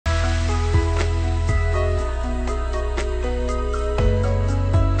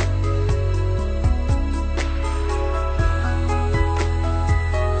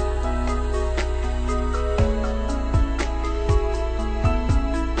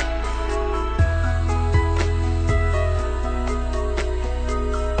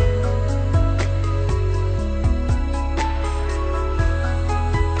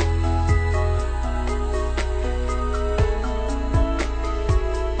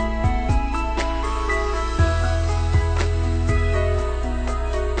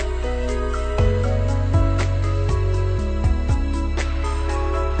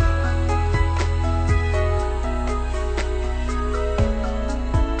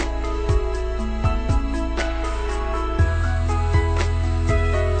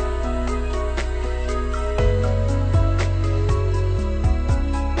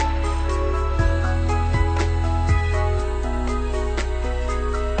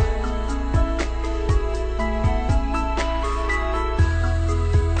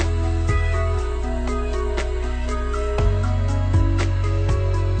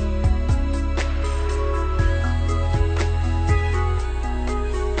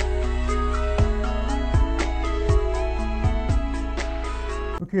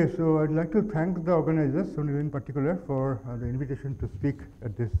Okay, so I'd like to thank the organizers, Sunil in particular, for the invitation to speak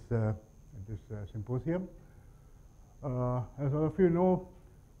at this symposium. As all of you know,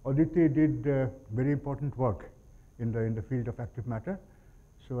 Aditi did very important work in the field of active matter.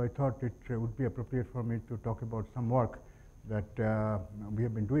 So I thought it would be appropriate for me to talk about some work that we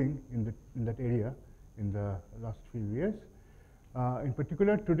have been doing in that area in the last few years. In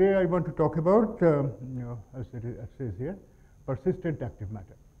particular, today I want to talk about, as it says here, persistent active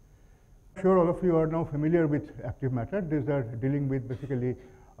matter. I'm sure all of you are now familiar with active matter. These are dealing with basically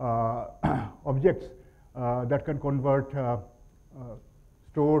objects that can convert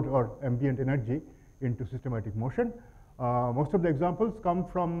stored or ambient energy into systematic motion. Most of the examples come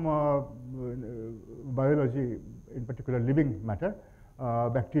from biology, in particular living matter,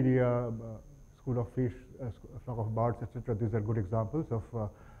 bacteria, school of fish, flock of birds, etc. These are good examples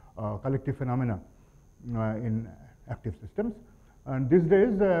of collective phenomena in active systems. And these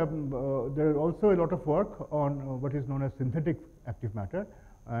days, there is also a lot of work on what is known as synthetic active matter,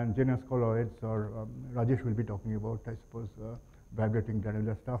 and genus colloids, or Rajesh will be talking about, I suppose, vibrating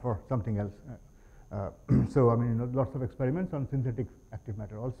granular stuff or something else. So, I mean, lots of experiments on synthetic active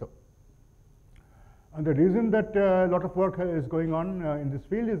matter also. And the reason that a lot of work is going on in this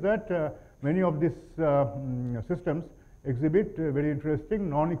field is that many of these systems exhibit very interesting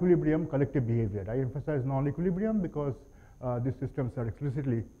non-equilibrium collective behavior. I emphasize non-equilibrium because these systems are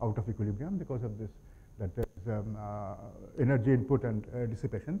explicitly out of equilibrium because of this, that there is energy input and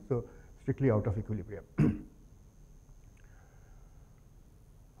dissipation, so strictly out of equilibrium.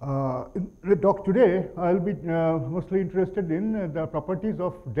 In the talk today, I'll be mostly interested in the properties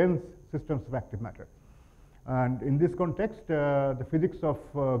of dense systems of active matter. And in this context, the physics of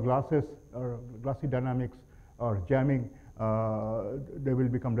glasses or glassy dynamics or jamming, they will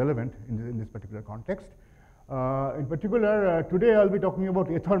become relevant in this particular context. In particular, today I'll be talking about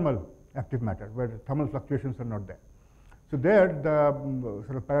athermal active matter, where thermal fluctuations are not there. So there, the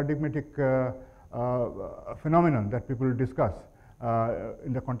sort of paradigmatic phenomenon that people discuss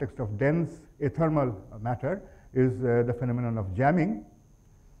in the context of dense athermal matter is the phenomenon of jamming.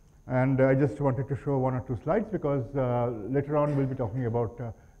 And I just wanted to show one or two slides because later on we'll be talking about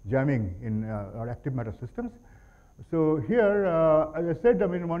jamming in our active matter systems. So here, as I said, I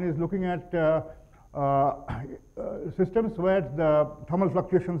mean, one is looking at systems where the thermal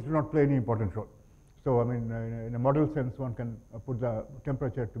fluctuations do not play any important role. So, I mean, in a model sense, one can put the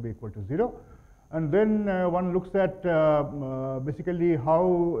temperature to be equal to 0. And then one looks at basically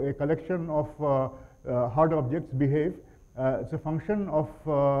how a collection of hard objects behave. It's a function of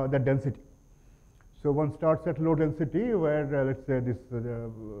the density. So one starts at low density where let's say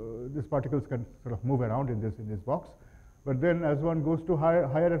these particles can sort of move around in this box. But then as one goes to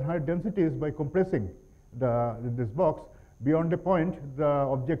higher and higher densities by compressing this box, beyond a point the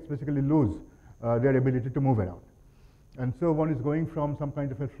objects basically lose their ability to move around. And so one is going from some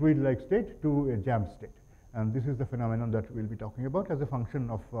kind of a fluid-like state to a jammed state. And this is the phenomenon that we'll be talking about as a function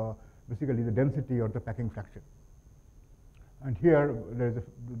of basically the density or the packing fraction. And here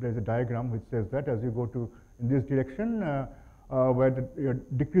there's a diagram which says that as you go to in this direction where you're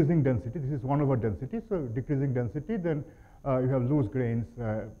decreasing density, this is 1 over density, so decreasing density, then you have loose grains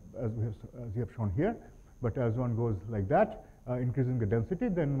as you have shown here. But as one goes like that, increasing the density,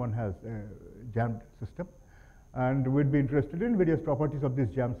 then one has a jammed system. And we'd be interested in various properties of this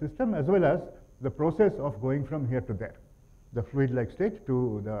jammed system as well as the process of going from here to there, the fluid-like state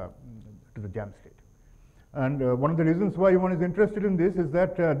to the jammed state. And one of the reasons why one is interested in this is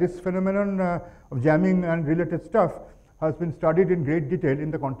that this phenomenon of jamming and related stuff has been studied in great detail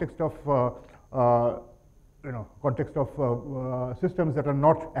in the context of systems that are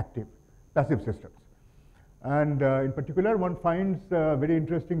not active, passive systems. And in particular, one finds very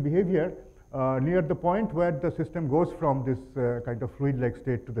interesting behavior near the point where the system goes from this kind of fluid-like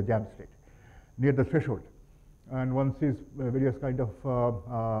state to the jammed state, near the threshold. And one sees various kind of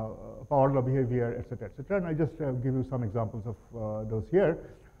power law behavior, etc., etc. And I just give you some examples of those here.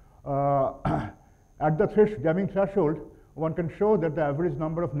 At the jamming threshold, one can show that the average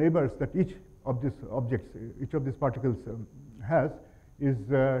number of neighbors that each of these objects, each of these particles has is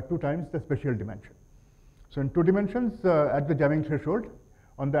 2 times the spatial dimension. So in 2 dimensions, at the jamming threshold,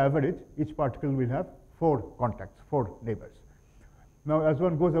 on the average, each particle will have 4 contacts, 4 neighbors. Now, as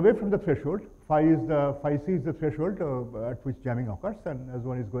one goes away from the threshold, phi c is the threshold at which jamming occurs, and as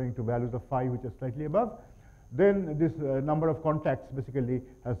one is going to values of phi which are slightly above, then this number of contacts basically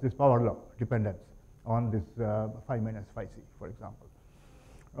has this power law dependence on this phi minus phi c, for example.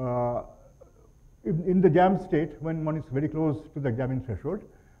 In the jammed state, when one is very close to the jamming threshold,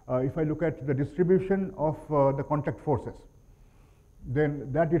 if I look at the distribution of the contact forces,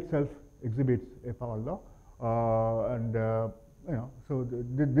 then that itself exhibits a power law. So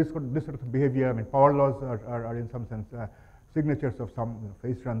this sort of behavior, I mean, power laws are in some sense signatures of some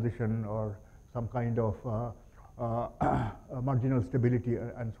phase transition or some kind of marginal stability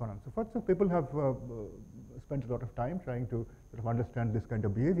and so on and so forth. So people have spent a lot of time trying to sort of understand this kind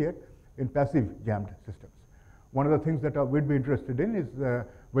of behavior in passive jammed systems. One of the things that we'd be interested in is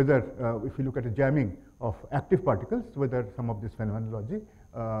whether, if you look at a jamming of active particles, whether some of this phenomenology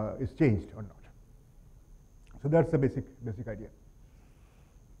is changed or not. So that's the basic idea.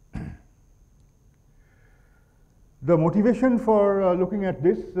 The motivation for looking at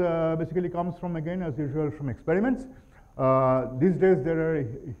this basically comes from, again, as usual, from experiments. These days there are a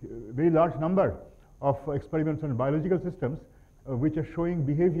very large number of experiments on biological systems which are showing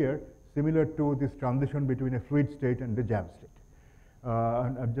behavior similar to this transition between a fluid state and the jam state.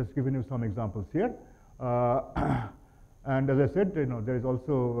 And I've just given you some examples here. And as I said, there is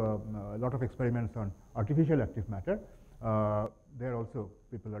also a lot of experiments on artificial active matter. There also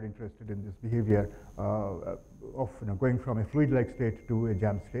people are interested in this behavior of going from a fluid-like state to a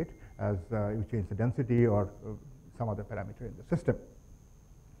jam state as you change the density or some other parameter in the system.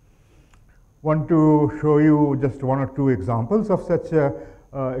 Want to show you just one or two examples of such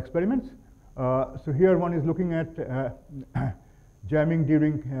experiments. So here one is looking at jamming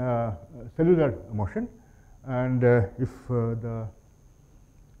during cellular motion, and if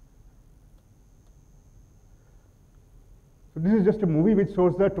so this is just a movie which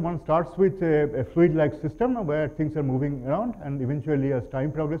shows that one starts with a fluid-like system where things are moving around, and eventually as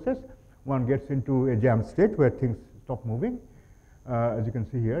time progresses, one gets into a jam state where things stop moving. As you can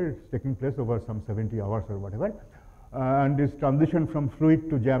see here, it's taking place over some 70 hours or whatever. And this transition from fluid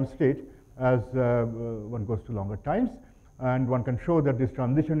to jam state as one goes to longer times. And one can show that this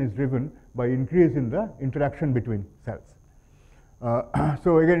transition is driven by increase in the interaction between cells.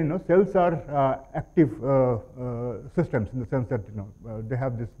 So again, cells are active systems in the sense that they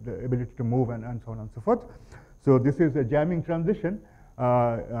have this the ability to move and so on and so forth. So this is a jamming transition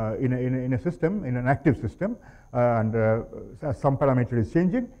in a system, in an active system, and as some parameter is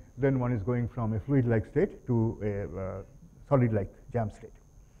changing, then one is going from a fluid-like state to a solid-like jam state.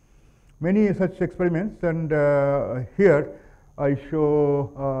 Many such experiments, and here I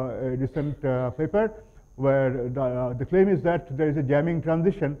show a recent paper where the claim is that there is a jamming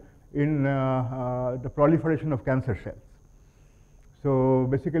transition in the proliferation of cancer cells. So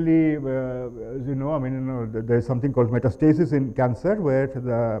basically, as you know, there is something called metastasis in cancer, where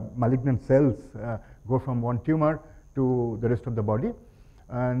the malignant cells go from one tumor to the rest of the body.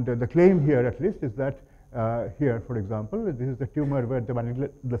 And the claim here, at least, is that here, for example, this is the tumor where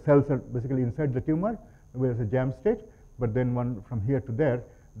the cells are basically inside the tumor, where it's a jam state. But then one from here to there,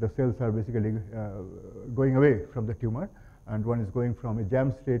 the cells are basically going away from the tumor, and one is going from a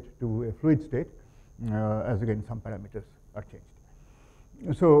jam state to a fluid state, as again some parameters are changed.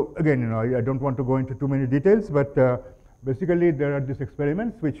 So again, I don't want to go into too many details, but basically there are these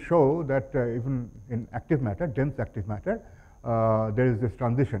experiments which show that even in active matter, dense active matter, there is this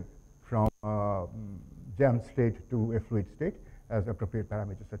transition from jam state to a fluid state as appropriate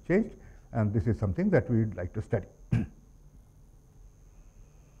parameters are changed, and this is something that we would like to study.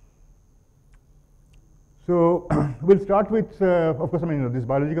 So we'll start with, of course, these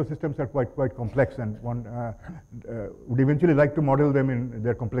biological systems are quite complex, and one would eventually like to model them in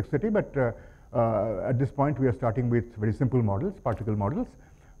their complexity. But at this point, we are starting with very simple models, particle models,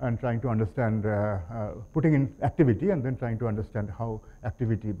 and trying to understand, putting in activity, and then trying to understand how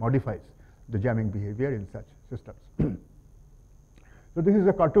activity modifies the jamming behavior in such systems. So this is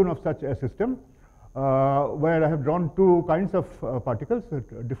a cartoon of such a system, where I have drawn two kinds of particles,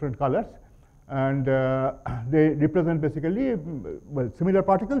 different colors. And they represent basically, well, similar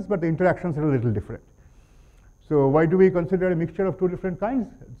particles, but the interactions are a little different. So why do we consider a mixture of two different kinds?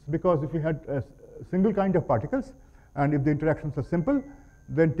 It's because if you had a single kind of particles, and if the interactions are simple,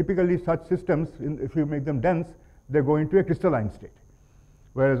 then typically such systems, if you make them dense, they go into a crystalline state.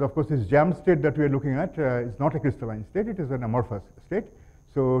 Whereas, of course, this jam state that we are looking at is not a crystalline state, it is an amorphous state.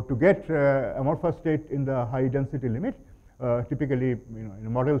 So to get amorphous state in the high density limit, typically, in a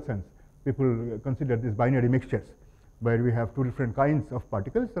model sense, people consider these binary mixtures, where we have two different kinds of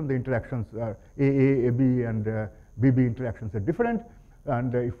particles, and the interactions are AA, AB, and BB interactions are different.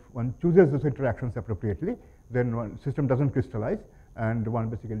 And if one chooses those interactions appropriately, then one system doesn't crystallize, and one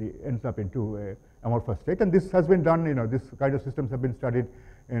basically ends up into a amorphous state. And this has been done, this kind of systems have been studied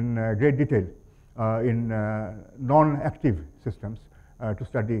in great detail in non-active systems to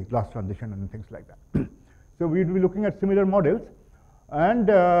study glass transition and things like that. So we'll be looking at similar models, and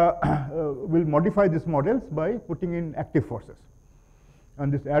we'll modify these models by putting in active forces.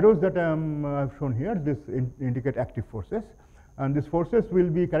 And these arrows that I've shown here, this indicate active forces. And these forces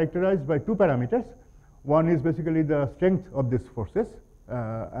will be characterized by two parameters. One is basically the strength of these forces,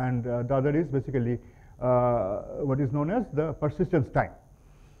 and the other is basically what is known as the persistence time.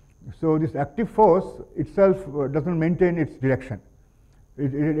 So this active force itself doesn't maintain its direction.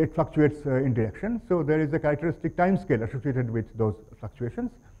 It fluctuates in direction. So there is a characteristic time scale associated with those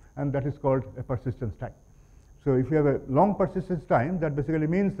fluctuations, and that is called a persistence time. So if you have a long persistence time, that basically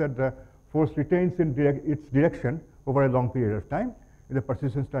means that the force retains its direction over a long period of time. If the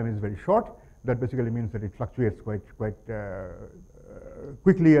persistence time is very short, that basically means that it fluctuates quite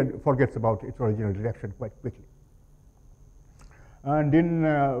quickly and forgets about its original direction quite quickly. And in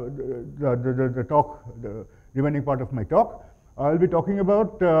the talk, the remaining part of my talk, I'll be talking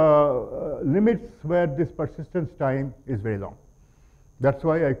about limits where this persistence time is very long. That's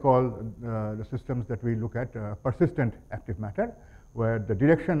why I call the systems that we look at persistent active matter, where the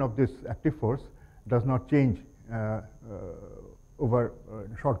direction of this active force does not change over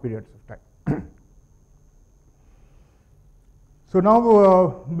short periods of time. So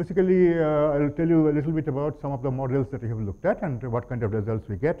now basically I'll tell you a little bit about some of the models that we have looked at and what kind of results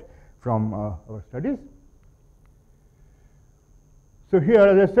we get from our studies. So here,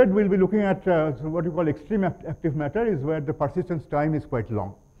 as I said, we'll be looking at what we call extreme active matter, is where the persistence time is quite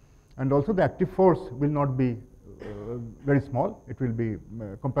long. And also the active force will not be very small. It will be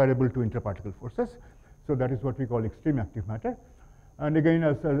comparable to interparticle forces. So that is what we call extreme active matter. And again,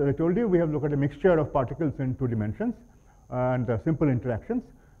 as I told you, we have looked at a mixture of particles in 2 dimensions and simple interactions.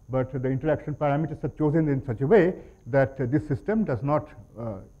 But the interaction parameters are chosen in such a way that this system does not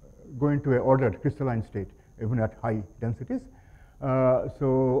go into an ordered crystalline state, even at high densities.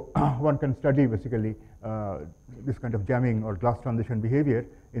 So one can study basically this kind of jamming or glass transition behavior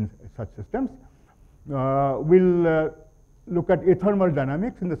in such systems. We'll look at athermal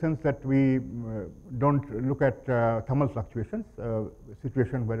dynamics in the sense that we don't look at thermal fluctuations, a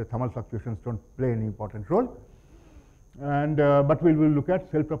situation where the thermal fluctuations don't play any important role. And but we will look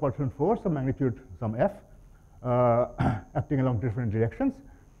at self-proportional force of magnitude some f acting along different directions.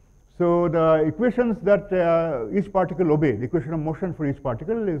 So the equations that each particle obey, the equation of motion for each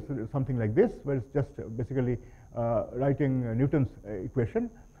particle is something like this, where it's just basically writing Newton's equation,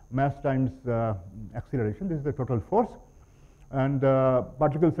 mass times acceleration. This is the total force. And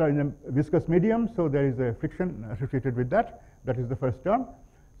particles are in a viscous medium, so there is a friction associated with that. That is the first term.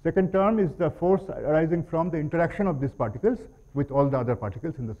 Second term is the force arising from the interaction of these particles with all the other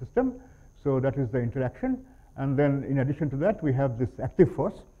particles in the system. So that is the interaction. And then in addition to that, we have this active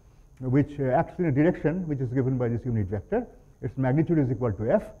force, which acts in a direction which is given by this unit vector. Its magnitude is equal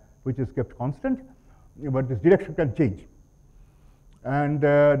to f, which is kept constant, but this direction can change. And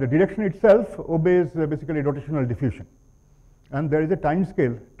the direction itself obeys basically rotational diffusion. And there is a time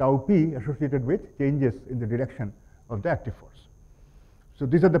scale, tau p, associated with changes in the direction of the active force. So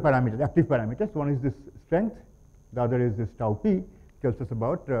these are the parameters, active parameters. One is this strength, the other is this tau p, tells us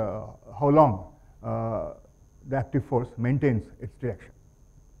about how long the active force maintains its direction.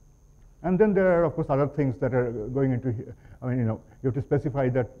 And then there are, of course, other things that are going into here. I mean, you have to specify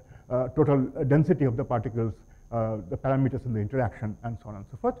that total density of the particles, the parameters in the interaction, and so on and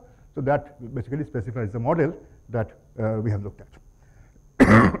so forth. So that basically specifies the model that we have looked at.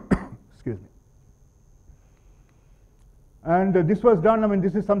 Excuse me. And this was done, I mean,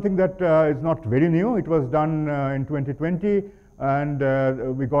 this is something that is not very new. It was done in 2020,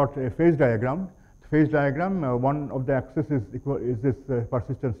 and we got a phase diagram. The phase diagram, one of the axis is this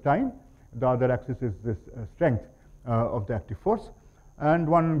persistence time. The other axis is this strength of the active force. And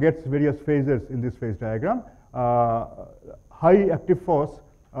one gets various phases in this phase diagram. High active force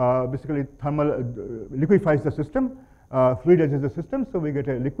basically liquefies the system, fluidizes the system, so we get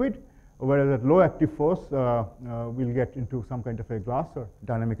a liquid, whereas at low active force, we'll get into some kind of a glass or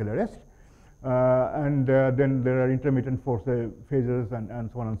dynamical arrest. And then there are intermittent force phases and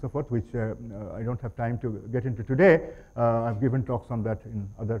so on and so forth, which I don't have time to get into today. I've given talks on that in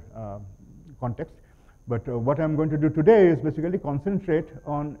other contexts. But what I'm going to do today is basically concentrate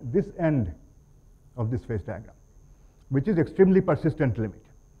on this end of this phase diagram, which is extremely persistent limit.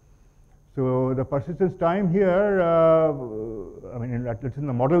 So the persistence time here, I mean, at least in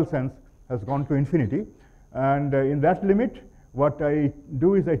the model sense, has gone to infinity. And in that limit, what I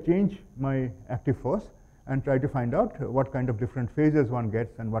do is I change my active force and try to find out what kind of different phases one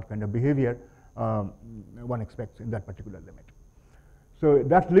gets and what kind of behavior one expects in that particular limit. So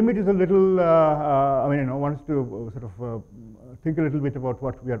that limit is a little, I mean, one has to sort of think a little bit about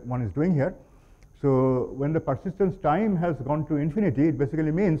what one is doing here. So when the persistence time has gone to infinity, it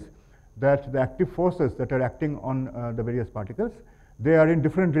basically means that the active forces that are acting on the various particles, They are in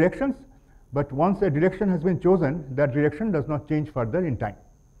different directions, but once a direction has been chosen, that direction does not change further in time.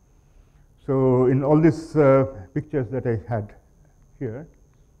 So in all these pictures that I had here,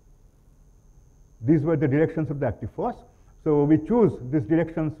 these were the directions of the active force. So we choose these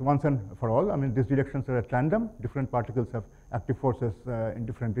directions once and for all. I mean, these directions are at random. Different particles have active forces in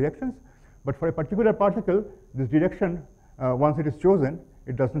different directions. But for a particular particle, this direction, once it is chosen,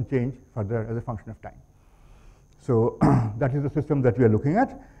 it doesn't change further as a function of time. So that is the system that we are looking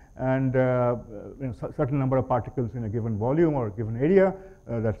at. And certain number of particles in a given volume or given area,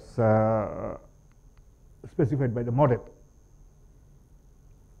 that's specified by the model.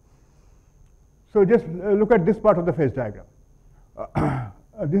 So just look at this part of the phase diagram.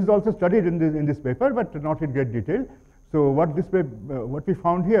 This is also studied in this paper, but not in great detail. So what we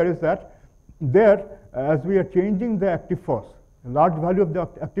found here is that there, as we are changing the active force, a large value of the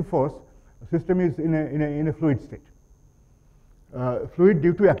active force, the system is in a fluid state. Fluid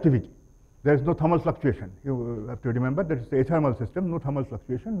due to activity. There is no thermal fluctuation. You have to remember that it's a thermal system, no thermal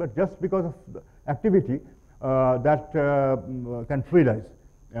fluctuation, but just because of the activity that can fluidize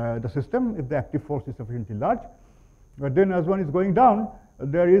the system if the active force is sufficiently large. But then as one is going down,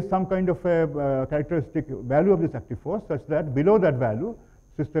 there is some kind of a characteristic value of this active force such that below that value,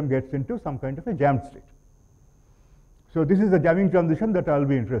 system gets into some kind of a jammed state. So this is the jamming transition that I'll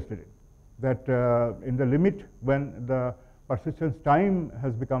be interested in. That in the limit when the persistence time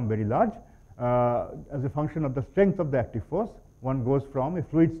has become very large, as a function of the strength of the active force, one goes from a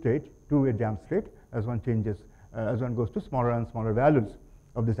fluid state to a jammed state as one changes, as one goes to smaller and smaller values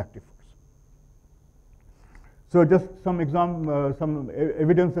of this active force. So just some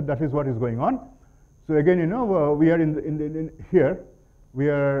evidence that that is what is going on. So again, we are here. We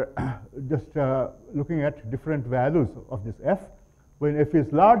are just looking at different values of this F. When F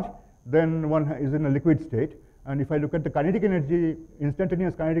is large, then one is in a liquid state. And if I look at the kinetic energy,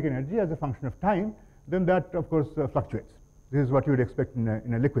 instantaneous kinetic energy as a function of time, then that, of course, fluctuates. This is what you would expect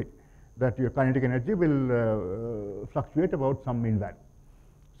in a liquid, that your kinetic energy will fluctuate about some mean value.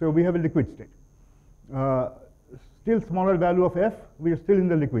 So we have a liquid state. Still smaller value of F, we are still in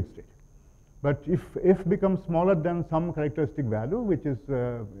the liquid state. But if F becomes smaller than some characteristic value, which is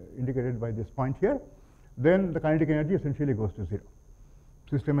indicated by this point here, then the kinetic energy essentially goes to 0.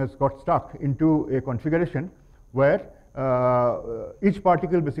 System has got stuck into a configuration where each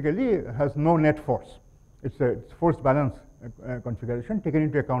particle basically has no net force. It's force balance configuration, taking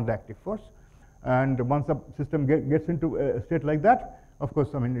into account the active force. And once the system gets into a state like that, of course,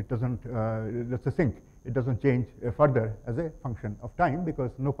 I mean, it doesn't, that's a sink. It doesn't change further as a function of time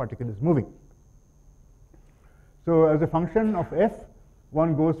because no particle is moving. So as a function of F,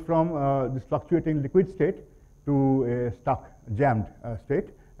 one goes from this fluctuating liquid state to a stuck, jammed state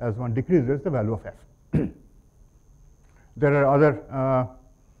as one decreases the value of F. There are other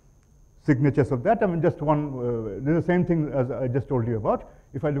signatures of that. I mean, just one, this is the same thing as I just told you about.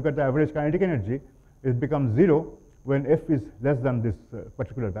 If I look at the average kinetic energy, it becomes 0 when F is less than this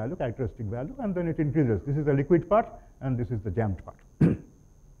particular value, characteristic value, and then it increases. This is the liquid part, and this is the jammed part.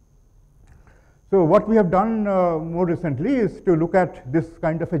 So what we have done more recently is to look at this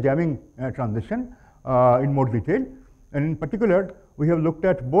kind of a jamming transition in more detail. And in particular, we have looked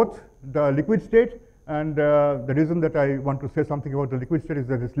at both the liquid state, and the reason that I want to say something about the liquid state is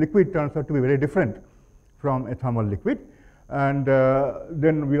that this liquid turns out to be very different from a thermal liquid. And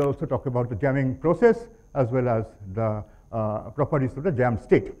then we also talk about the jamming process as well as the properties of the jammed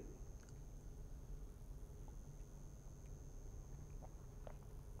state.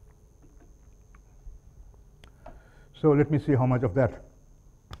 So let me see how much of that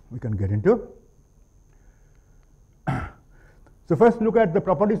we can get into. So first look at the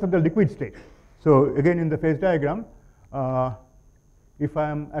properties of the liquid state. So again, in the phase diagram, if I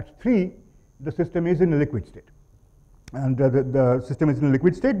am at 3, the system is in a liquid state. And the system is in a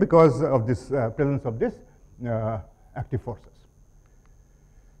liquid state because of this presence of this active forces.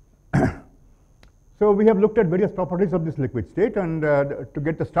 So we have looked at various properties of this liquid state, and to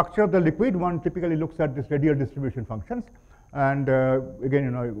get the structure of the liquid, one typically looks at this radial distribution functions. And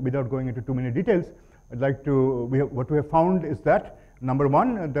again, without going into too many details, I'd like to, what we have found is that, number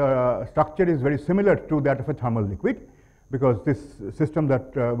one, the structure is very similar to that of a thermal liquid, because this system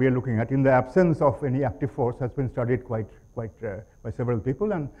that we are looking at, in the absence of any active force, has been studied quite by several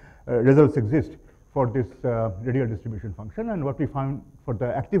people, and results exist for this radial distribution function. And what we found for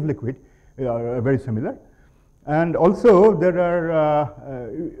the active liquid are very similar. And also, there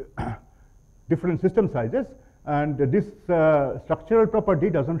are different system sizes, and this structural property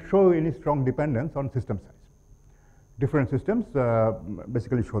doesn't show any strong dependence on system size. Different systems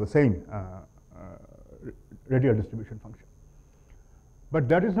basically show the same radial distribution function. But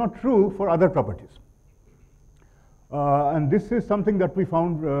that is not true for other properties. And this is something that we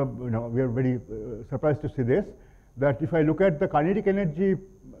found, we are very surprised to see this, that if I look at the kinetic energy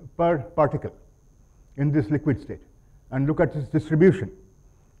per particle in this liquid state and look at its distribution,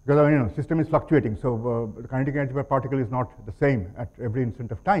 because system is fluctuating, so the kinetic energy per particle is not the same at every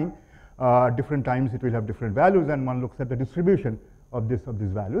instant of time. Different times it will have different values, and one looks at the distribution of these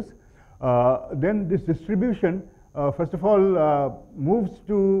values. Then this distribution, first of all, moves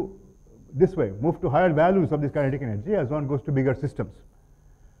to this way, move to higher values of this kinetic energy as one goes to bigger systems.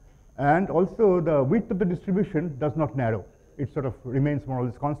 And also the width of the distribution does not narrow. It sort of remains more or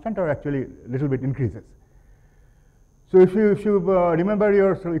less constant, or actually a little bit increases. So if you remember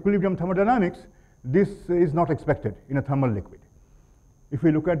your equilibrium thermodynamics, this is not expected in a thermal liquid. If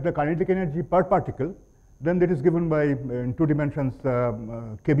we look at the kinetic energy per particle, then that is given by, in 2 dimensions,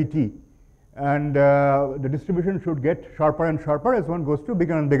 kBt. And the distribution should get sharper and sharper as one goes to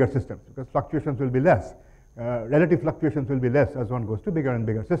bigger and bigger systems, because fluctuations will be less. Relative fluctuations will be less as one goes to bigger and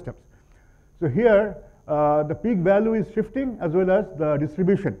bigger systems. So here, the peak value is shifting, as well as the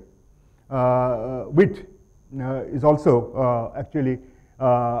distribution width is also actually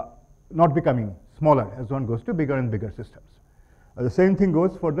not becoming smaller as one goes to bigger and bigger systems. The same thing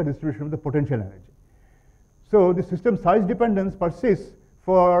goes for the distribution of the potential energy. So the system size dependence persists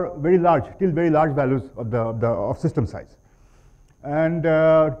for very large, till very large values of system size. And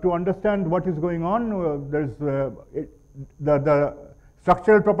to understand what is going on, there's the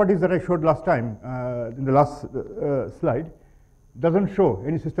structural properties that I showed last time in the last slide doesn't show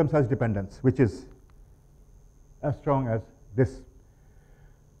any system size dependence, which is as strong as this.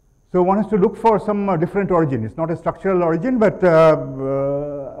 So one has to look for some different origin. It's not a structural origin, but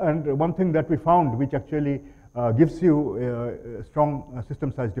and one thing that we found, which actually gives you a strong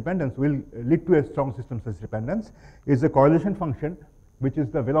system size dependence, will lead to a strong system size dependence, is a correlation function, which is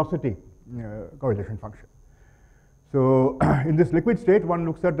the velocity correlation function. So in this liquid state, one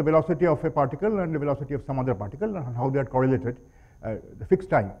looks at the velocity of a particle and the velocity of some other particle and how they are correlated at the fixed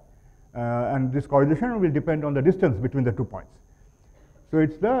time. And this correlation will depend on the distance between the 2 points. So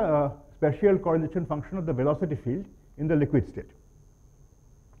it's the spatial correlation function of the velocity field in the liquid state.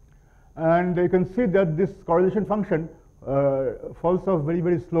 And you can see that this correlation function falls off very,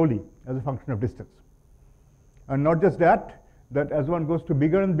 very slowly as a function of distance. And not just that, that as one goes to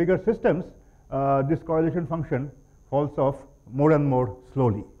bigger and bigger systems, this correlation function falls off more and more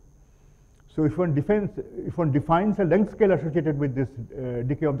slowly. So if one defines a length scale associated with this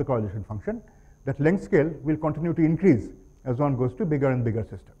decay of the correlation function, that length scale will continue to increase as one goes to bigger and bigger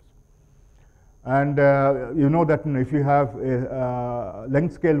systems. And you know that if you have a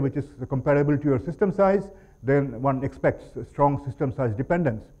length scale which is comparable to your system size, then one expects a strong system size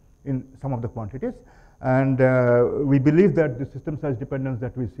dependence in some of the quantities. And we believe that the system size dependence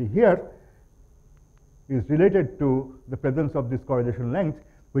that we see here is related to the presence of this correlation length,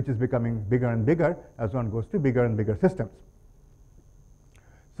 which is becoming bigger and bigger as one goes to bigger and bigger systems.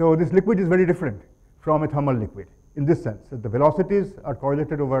 So this liquid is very different from a thermal liquid in this sense, that the velocities are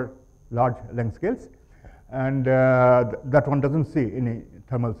correlated over large length scales, and that one doesn't see in a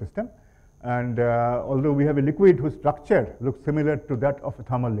thermal system. And although we have a liquid whose structure looks similar to that of a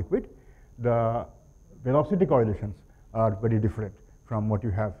thermal liquid, the velocity correlations are very different from what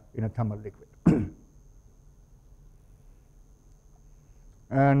you have in a thermal liquid.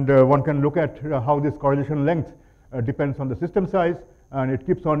 And one can look at how this correlation length depends on the system size, and it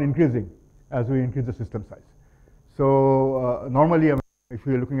keeps on increasing as we increase the system size. So normally, if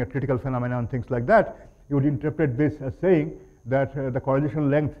you're looking at critical phenomena and things like that, you would interpret this as saying that the correlation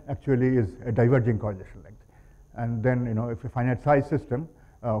length actually is a diverging correlation length. And then, if a finite size system,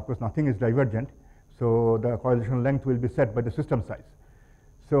 of course, nothing is divergent, so the correlation length will be set by the system size.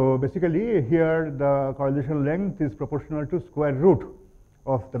 So basically, here the correlation length is proportional to square root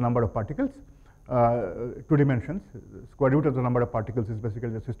of the number of particles, 2 dimensions. Square root of the number of particles is basically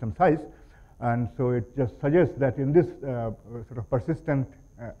the system size. And so it just suggests that in this sort of persistent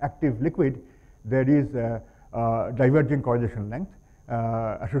active liquid, there is a diverging correlation length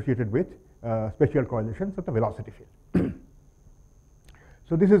associated with spatial correlations of the velocity field.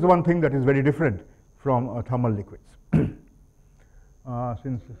 So this is one thing that is very different from thermal liquids.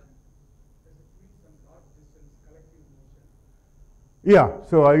 Yeah,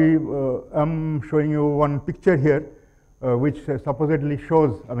 so I am showing you one picture here which supposedly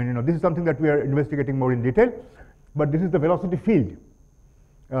shows, this is something that we are investigating more in detail, but this is the velocity field.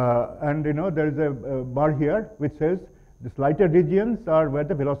 And there is a bar here which says the lighter regions are where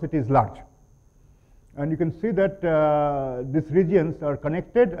the velocity is large. And you can see that these regions are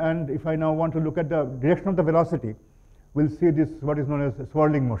connected, and if I now want to look at the direction of the velocity, we'll see this what is known as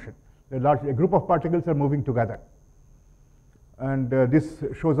swirling motion. A group of particles are moving together. And this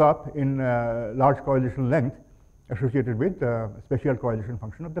shows up in large correlation length associated with special correlation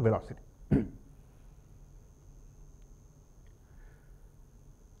function of the velocity.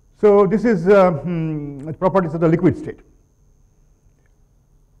 So this is properties of the liquid state.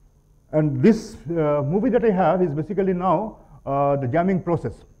 And this movie that I have is basically now the jamming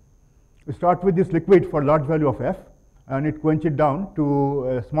process. We start with this liquid for large value of f, and it quench it down to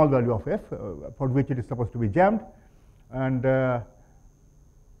a small value of f, for which it is supposed to be jammed. And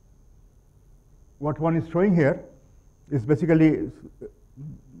what one is showing here is basically,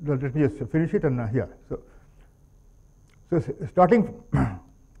 let me just finish it and here. So starting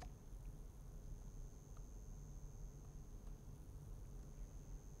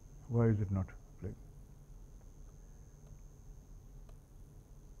why is it not playing?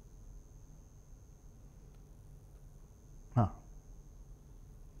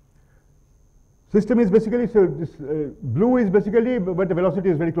 System is basically, so this blue is basically, but the velocity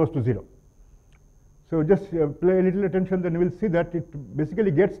is very close to 0. So just pay a little attention, then you will see that it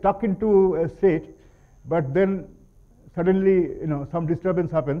basically gets stuck into a state, but then suddenly, some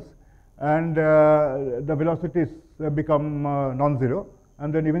disturbance happens, and the velocities become non-zero,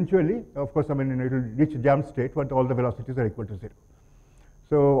 and then eventually, of course, it will reach a jam state, but all the velocities are equal to 0.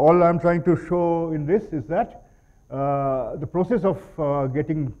 So all I'm trying to show in this is that the process of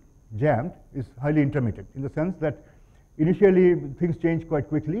getting jammed is highly intermittent, in the sense that initially things change quite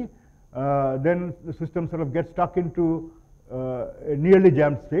quickly, then the system sort of gets stuck into a nearly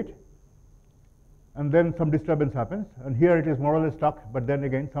jammed state, and then some disturbance happens, and here it is more or less stuck, but then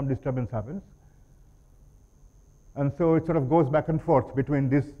again some disturbance happens. And so it sort of goes back and forth between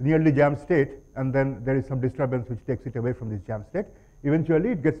this nearly jammed state, and then there is some disturbance which takes it away from this jammed state.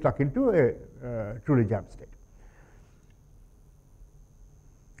 Eventually it gets stuck into a truly jammed state.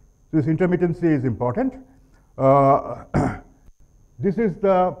 This intermittency is important. This is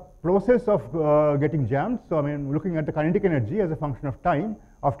the process of getting jammed. So looking at the kinetic energy as a function of time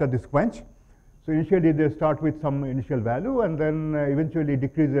after this quench. So initially they start with some initial value, and then eventually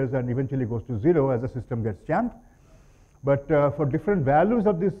decreases and eventually goes to 0 as the system gets jammed. But for different values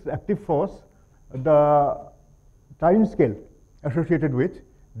of this active force, the time scale associated with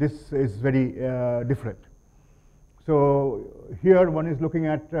this is very different. So here one is looking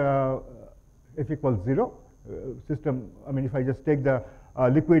at f equals 0 system. If I just take the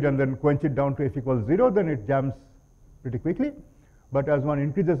liquid and then quench it down to f equals 0, then it jams pretty quickly. But as one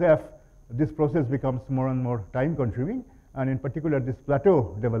increases f, this process becomes more and more time consuming, and in particular this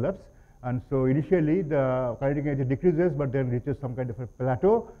plateau develops. And so initially the kinetic energy decreases, but then reaches some kind of a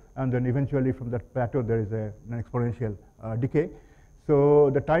plateau, and then eventually from that plateau there is an exponential decay. So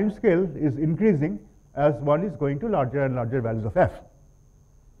the time scale is increasing as one is going to larger and larger values of f.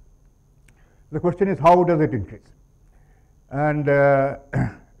 The question is, how does it increase? And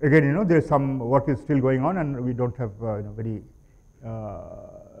again, there is some work is still going on, and we don't have very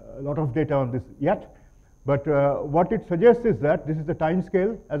a lot of data on this yet. But what it suggests is that this is the time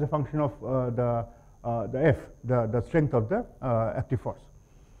scale as a function of the f, the strength of the active force.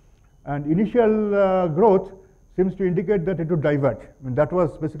 And initial growth seems to indicate that it would diverge. That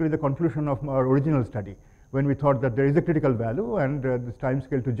was basically the conclusion of our original study, when we thought that there is a critical value, and this time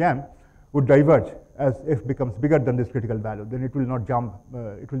scale to jam would diverge as f becomes bigger than this critical value. Then it will not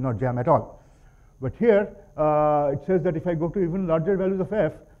jam at all. But here it says that if I go to even larger values of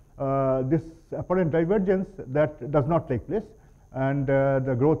f, this apparent divergence that does not take place, and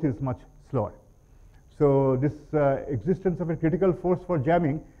the growth is much slower. So this existence of a critical force for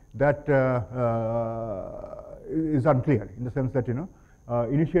jamming that is unclear, in the sense that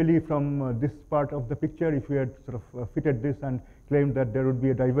initially from this part of the picture, if we had sort of fitted this and claimed that there would be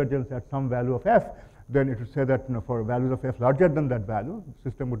a divergence at some value of f, then it would say that for values of f larger than that value, the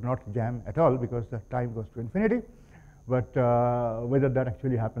system would not jam at all because the time goes to infinity. But whether that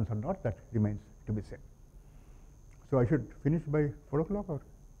actually happens or not, that remains to be seen. So I should finish by 4 o'clock or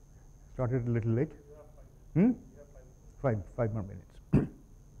started a little late? Five more minutes.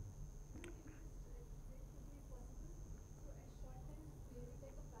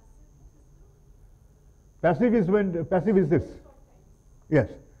 Passive is this. Yes.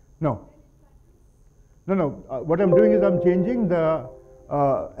 No. What I'm doing is I'm changing the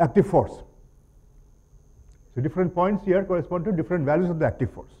active force. So different points here correspond to different values of the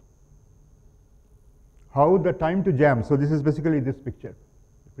active force. How the time to jam. So this is basically this picture,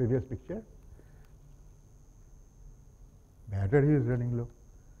 the previous picture. Battery is running low.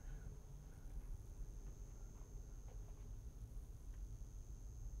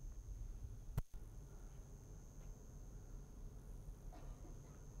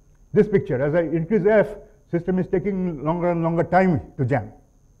 this picture. As I increase F, system is taking longer and longer time to jam,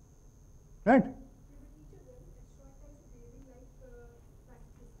 right?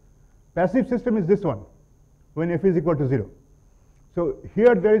 Passive system is this one, when F is equal to 0. So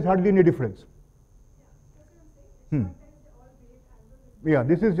here there is hardly any difference. Yeah,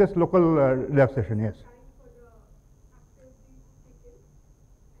 this is just local relaxation, yes.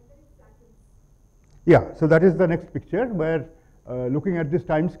 Yeah, so that is the next picture where looking at this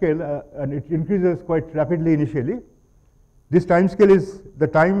time scale, and it increases quite rapidly initially. This time scale is the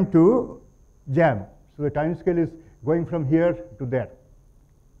time to jam. So the time scale is going from here to there.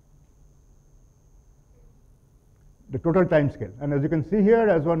 The total time scale. And as you can see here,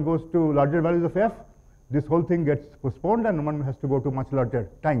 as one goes to larger values of F, this whole thing gets postponed and one has to go to much larger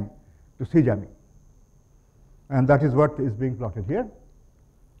time to see jamming. And that is what is being plotted here.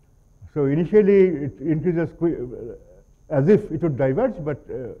 So initially it increases as if it would diverge, but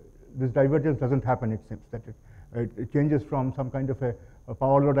this divergence doesn't happen, it seems. That it changes from some kind of a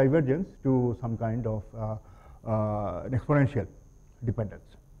power law divergence to some kind of an exponential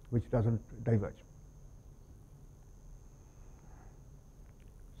dependence, which doesn't diverge.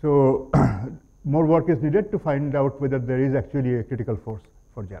 So more work is needed to find out whether there is actually a critical force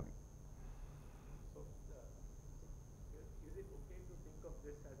for jamming. So is it okay to think of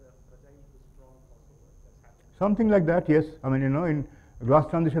this as a fragile to strong crossover that's happening? Something like that, yes. I mean, you know, in glass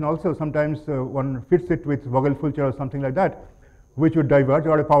transition also sometimes one fits it with Vogel-Fulcher or something like that, which would diverge,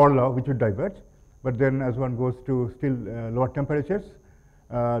 or a power law which would diverge. But then as one goes to still lower temperatures,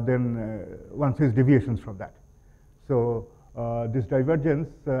 then one sees deviations from that. So this divergence,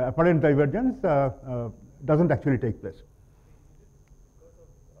 apparent divergence, doesn't actually take place.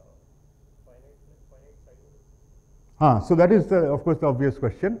 So that is, of course, the obvious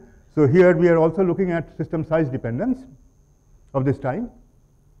question. So here we are also looking at system size dependence of this time.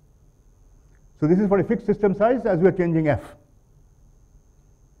 So this is for a fixed system size as we are changing F.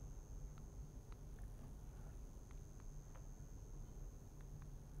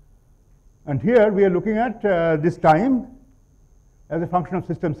 And here we are looking at this time as a function of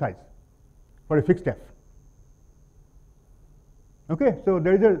system size for a fixed F. Okay, so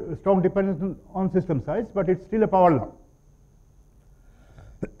there is a strong dependence on system size, but it's still a power law.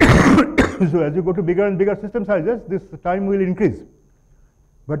 So as you go to bigger and bigger system sizes, this time will increase,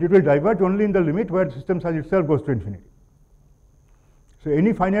 but it will diverge only in the limit where the system size itself goes to infinity. So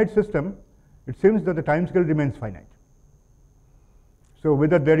any finite system, it seems that the time scale remains finite. So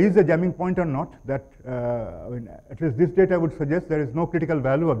whether there is a jamming point or not, that I mean, at least this data would suggest there is no critical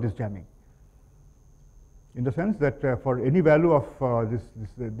value of this jamming, in the sense that for any value of this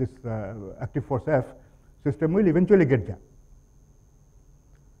active force F, system will eventually get jammed.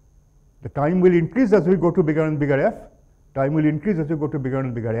 The time will increase as we go to bigger and bigger F, time will increase as we go to bigger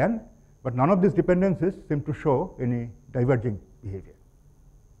and bigger N, but none of these dependencies seem to show any diverging behavior.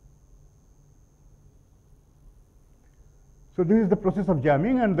 So this is the process of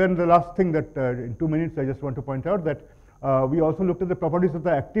jamming, and then the last thing that in 2 minutes I just want to point out that we also looked at the properties of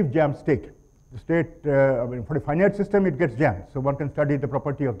the active jam state. The state, I mean, for a finite system it gets jammed, so one can study the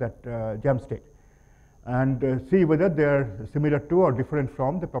property of that jam state and see whether they are similar to or different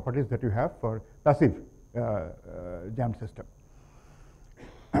from the properties that you have for passive jam system.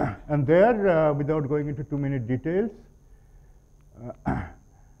 And there, without going into 2-minute details,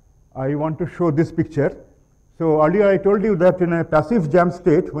 I want to show this picture. So earlier I told you that in a passive jam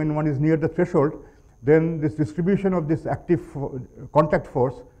state, when one is near the threshold, then this distribution of this active contact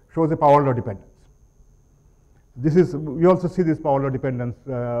force shows a power law dependence. This is, we also see this power law dependence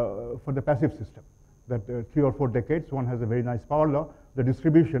for the passive system, that 3 or 4 decades one has a very nice power law, the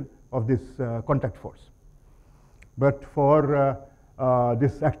distribution of this contact force. But for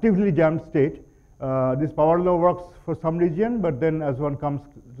this actively jammed state, this power law works for some region, but then as one comes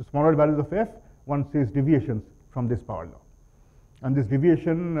to smaller values of F, one sees deviations from this power law. And this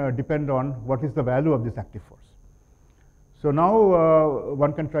deviation depend on what is the value of this active force. So now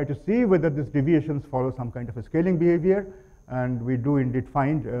one can try to see whether these deviations follow some kind of a scaling behavior, and we do indeed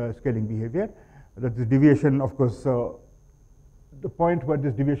find scaling behavior. That this deviation, of course, the point where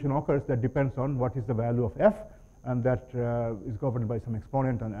this deviation occurs, that depends on what is the value of F, and that is governed by some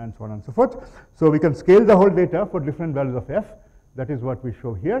exponent and so on and so forth. So we can scale the whole data for different values of F. That is what we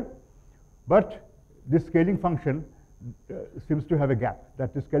show here. But this scaling function seems to have a gap,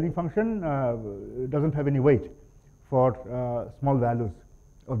 that the scaling function doesn't have any weight for small values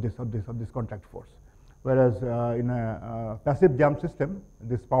of this contact force. Whereas in a passive jam system,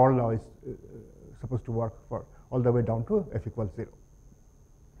 this power law is supposed to work for all the way down to F equals 0.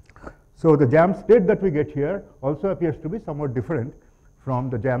 So the jam state that we get here also appears to be somewhat different from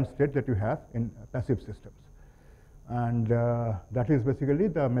the jam state that you have in passive systems. And that is basically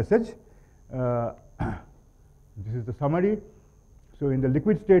the message. This is the summary. So in the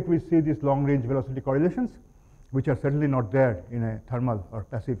liquid state, we see these long-range velocity correlations, which are certainly not there in a thermal or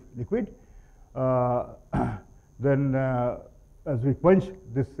passive liquid. Then as we quench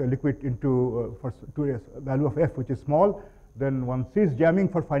this liquid into to a value of f, which is small, then one sees jamming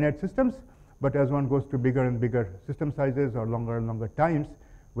for finite systems. But as one goes to bigger and bigger system sizes or longer and longer times,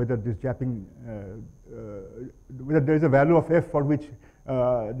 whether this jamming, whether there is a value of f for which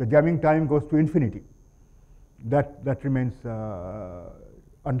the jamming time goes to infinity, that remains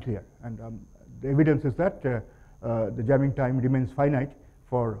unclear. And the evidence is that the jamming time remains finite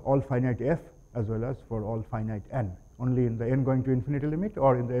for all finite f as well as for all finite n. Only in the n going to infinity limit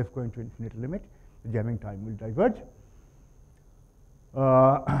or in the f going to infinity limit, the jamming time will diverge.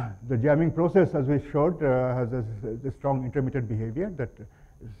 The jamming process, as we showed, has a strong intermittent behavior, that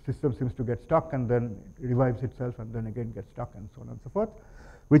system seems to get stuck and then revives itself and then again gets stuck and so on and so forth,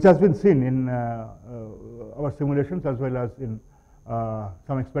 which has been seen in our simulations as well as in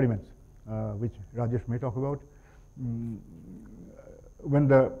some experiments, which Rajesh may talk about. When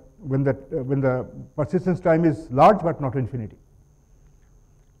the persistence time is large but not infinity.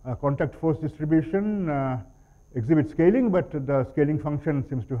 Contact force distribution exhibits scaling, but the scaling function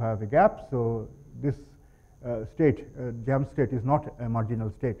seems to have a gap. So this state, jam state, is not a marginal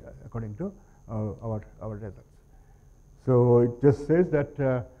state according to our results. So it just says that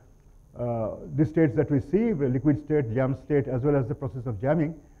these states that we see, the liquid state, jam state, as well as the process of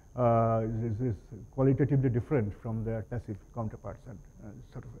jamming, is qualitatively different from their passive counterparts, and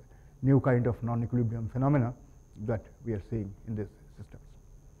sort of a new kind of non-equilibrium phenomena that we are seeing in these systems.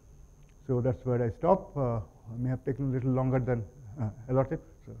 So that's where I stop. I may have taken a little longer than allotted,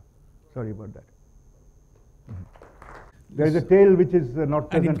 so sorry about that. There is a tail which is not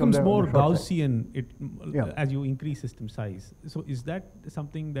present. And it becomes more Gaussian as you increase system size. So is that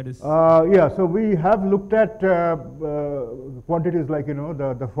something that is? Yeah. So we have looked at quantities like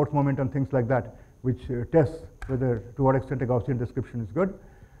the force moment and things like that, which tests whether to what extent a Gaussian description is good.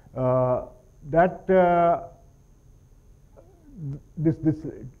 This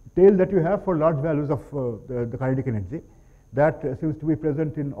tail that you have for large values of the kinetic energy, that seems to be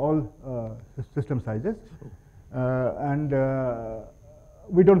present in all system sizes. And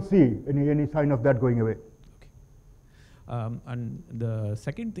we don't see any sign of that going away. Okay. And the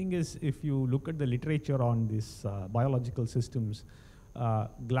second thing is, if you look at the literature on these biological systems,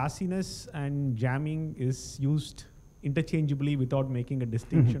 glassiness and jamming is used interchangeably without making a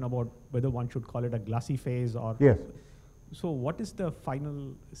distinction about whether one should call it a glassy phase or. Yes. So what is the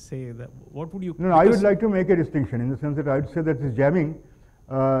final say? That what would you? No, I would like to make a distinction in the sense that I would say that this jamming.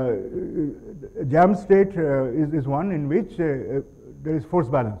 Jam state is one in which there is force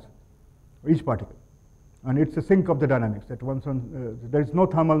balance for each particle, and it's a sink of the dynamics. That once there is no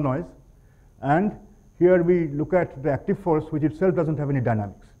thermal noise, and here we look at the active force, which itself doesn't have any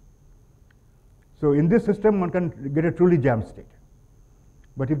dynamics. So in this system, one can get a truly jam state.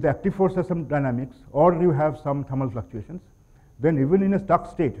 But if the active force has some dynamics, or you have some thermal fluctuations, then even in a stuck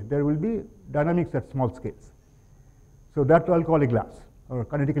state, there will be dynamics at small scales. So that I'll call a glass, or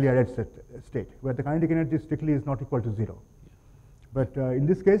kinetically arrayed state, where the kinetic energy strictly is not equal to 0. But in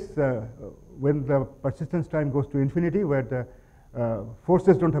this case, when the persistence time goes to infinity, where the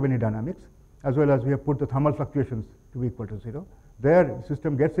forces don't have any dynamics, as well as we have put the thermal fluctuations to be equal to 0, there the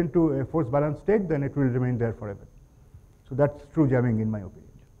system gets into a force balance state, then it will remain there forever. So that's true jamming in my opinion.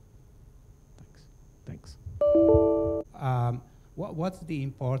 Thanks. What's the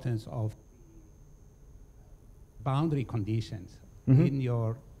importance of boundary conditions in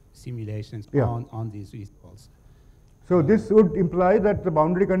your simulations on these results? So this would imply that the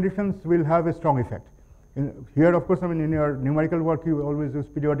boundary conditions will have a strong effect. Here, of course, I mean, in your numerical work, you always use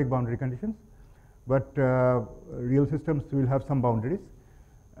periodic boundary conditions, but real systems will have some boundaries.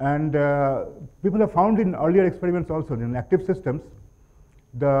 And people have found in earlier experiments also, in active systems,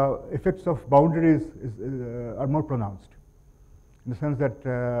 the effects of boundaries are more pronounced, in the sense that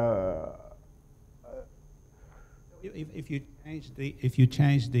if you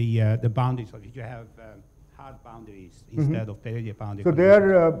change the boundaries, or if you have hard boundaries instead of periodic boundaries. So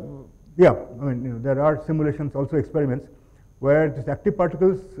there, I mean, there are simulations, also experiments, where these active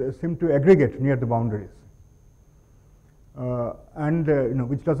particles seem to aggregate near the boundaries, and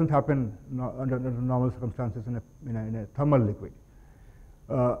which doesn't happen under normal circumstances in a thermal liquid.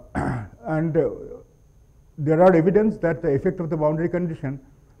 And there are evidence that the effect of the boundary condition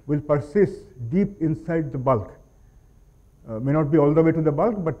will persist deep inside the bulk. May not be all the way to the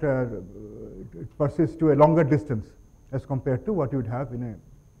bulk, but it persists to a longer distance as compared to what you would have in a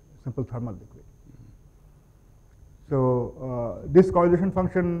simple thermal liquid. So this correlation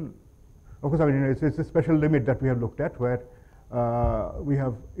function, of course, I mean, it's a special limit that we have looked at where we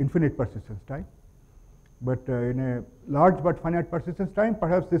have infinite persistence time. But in a large but finite persistence time,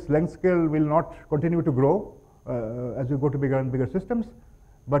 perhaps this length scale will not continue to grow as you go to bigger and bigger systems,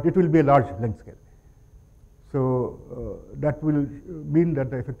 but it will be a large length scale. So that will mean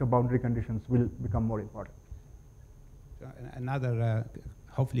that the effect of boundary conditions will become more important. So another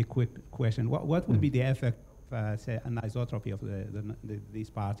hopefully quick question. What would be the effect of, say, anisotropy of these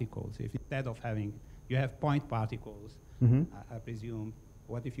particles? If instead of having, you have point particles, I presume,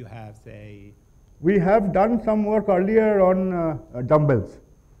 what if you have, say... We have done some work earlier on dumbbells.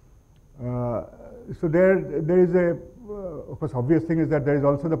 So there is a, of course, obvious thing is that there is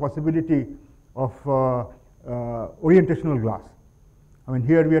also the possibility of orientational glass. I mean,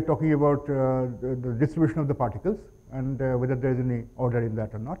 here we are talking about the distribution of the particles and whether there is any order in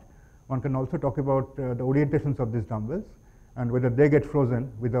that or not. One can also talk about the orientations of these dumbbells and whether they get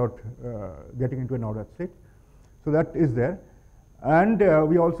frozen without getting into an ordered state. So that is there. And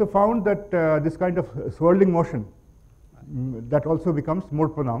we also found that this kind of swirling motion that also becomes more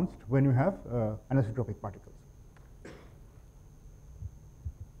pronounced when you have anisotropic particles.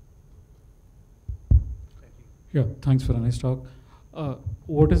 Yeah, thanks for a nice talk.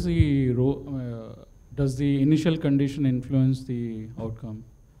 What is the role, does the initial condition influence the outcome?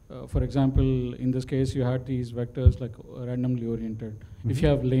 For example, in this case, you had these vectors like randomly oriented. If you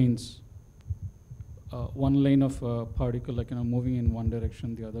have lanes, one lane of particle like moving in one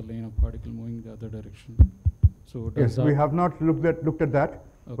direction, the other lane of particle moving the other direction. So does yes, we have not looked at that.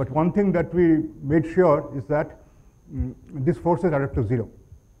 Okay. But one thing that we made sure is that these forces are up to 0.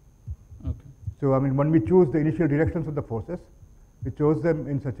 Okay. So I mean, when we choose the initial directions of the forces, we chose them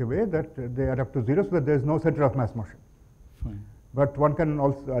in such a way that they are up to 0, so that there is no center of mass motion. Fine. But one can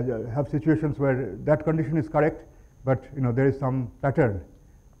also have situations where that condition is correct, but there is some pattern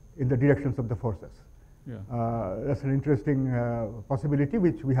in the directions of the forces. Yeah. That's an interesting possibility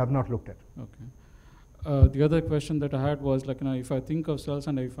which we have not looked at. Okay. The other question that I had was like, if I think of cells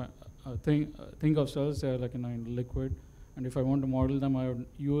and if I think of cells, they're like in liquid, and if I want to model them, I would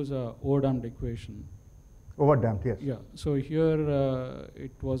use a overdamped equation. Overdamped, yes. Yeah. So here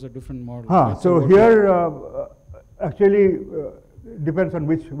it was a different model. Right? So here actually depends on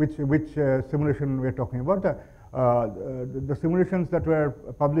which simulation we are talking about. The simulations that were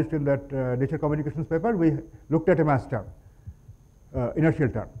published in that Nature Communications paper, we looked at a mass term, inertial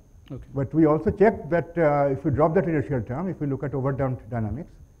term. Okay. But we also checked that if we drop that inertial term, if we look at overdamped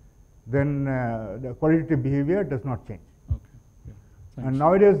dynamics, then the qualitative behavior does not change. Okay. Yeah. And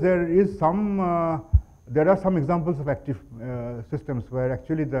nowadays there are some examples of active systems where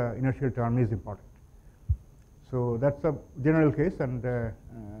actually the inertial term is important. So that's a general case, and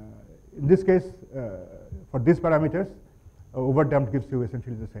in this case, for these parameters, overdamped gives you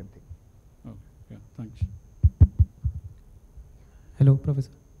essentially the same thing. Okay. Yeah. Thanks. Hello,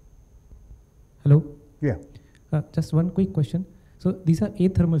 Professor. Hello. Yeah. Just one quick question. So these are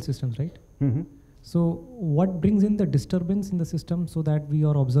athermal systems, right? Mm-hmm. So what brings in the disturbance in the system so that we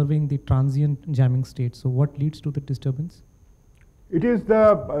are observing the transient jamming state? So what leads to the disturbance? It is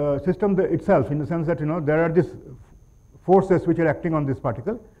the system itself, in the sense that there are these forces which are acting on this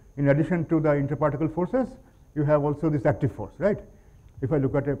particle. In addition to the interparticle forces, you have also this active force, right? If I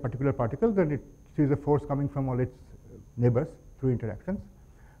look at a particular particle, then it sees a force coming from all its neighbors through interactions.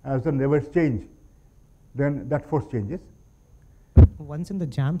 As the neighbors change, then that force changes. Once in the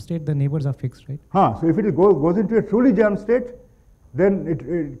jam state, the neighbors are fixed, right? So if it goes into a truly jammed state, then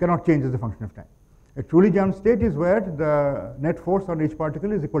it cannot change as a function of time. A truly jammed state is where the net force on each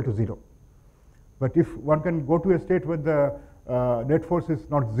particle is equal to 0. But if one can go to a state where the net force is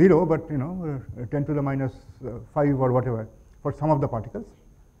not 0, but 10 to the minus 5 or whatever for some of the particles,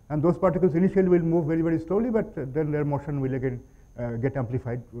 and those particles initially will move very, very slowly, but then their motion will again get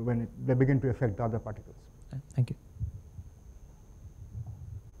amplified when they begin to affect the other particles. Thank you.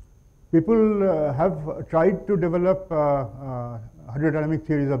 People have tried to develop hydrodynamic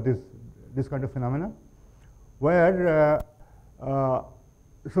theories of this kind of phenomena, where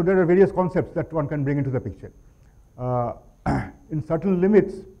so there are various concepts that one can bring into the picture. In certain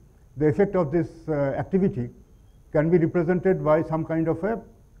limits, the effect of this activity can be represented by some kind of a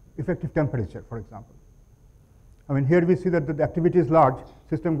effective temperature, for example. I mean, here we see that the activity is large,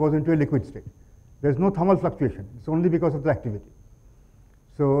 system goes into a liquid state. There is no thermal fluctuation, it's only because of the activity.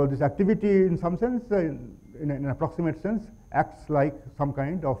 So this activity, in some sense, in an approximate sense, acts like some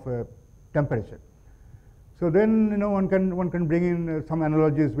kind of temperature. So then, one can bring in some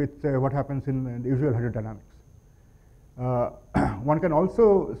analogies with what happens in the usual hydrodynamics. One can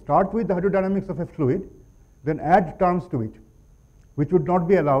also start with the hydrodynamics of a fluid, then add terms to it, which would not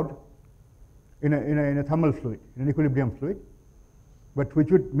be allowed in a thermal fluid, in an equilibrium fluid, but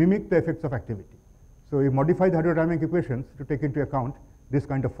which would mimic the effects of activity. So we modify the hydrodynamic equations to take into account this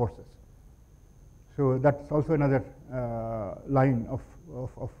kind of forces. So that's also another line of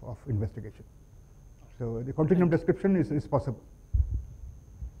investigation. So the continuum description is possible.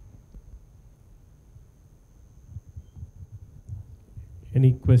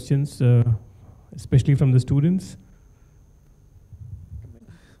 Any questions, especially from the students?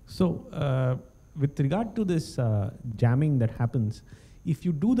 So with regard to this jamming that happens, if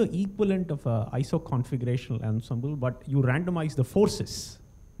you do the equivalent of a isoconfigurational ensemble, but you randomize the forces,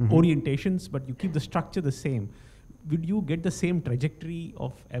 orientations, but you keep the structure the same, would you get the same trajectory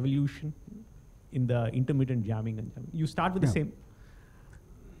of evolution in the intermittent jamming and jamming? You start with the same.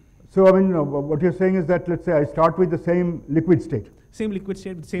 So I mean, what you're saying is that, let's say I start with the same liquid state. Same liquid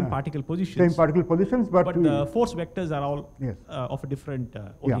state with same particle positions. Same particle positions, but the force vectors are all of a different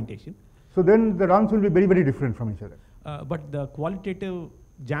orientation. So then the runs will be very, very different from each other. But the qualitative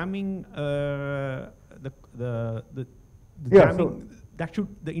jamming, the Yeah, jamming,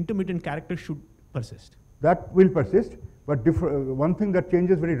 the intermittent character should persist. That will persist, but one thing that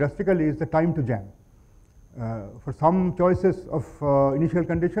changes very drastically is the time to jam. For some choices of initial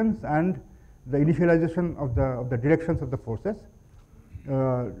conditions and the initialization of the directions of the forces,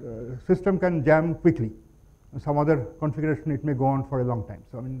 system can jam quickly. Some other configuration, it may go on for a long time.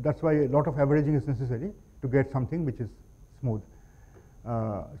 So I mean, that's why a lot of averaging is necessary to get something which is smooth.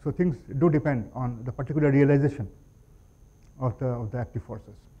 So things do depend on the particular realization of the active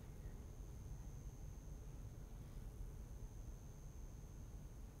forces.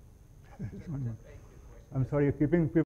 I'm sorry, keeping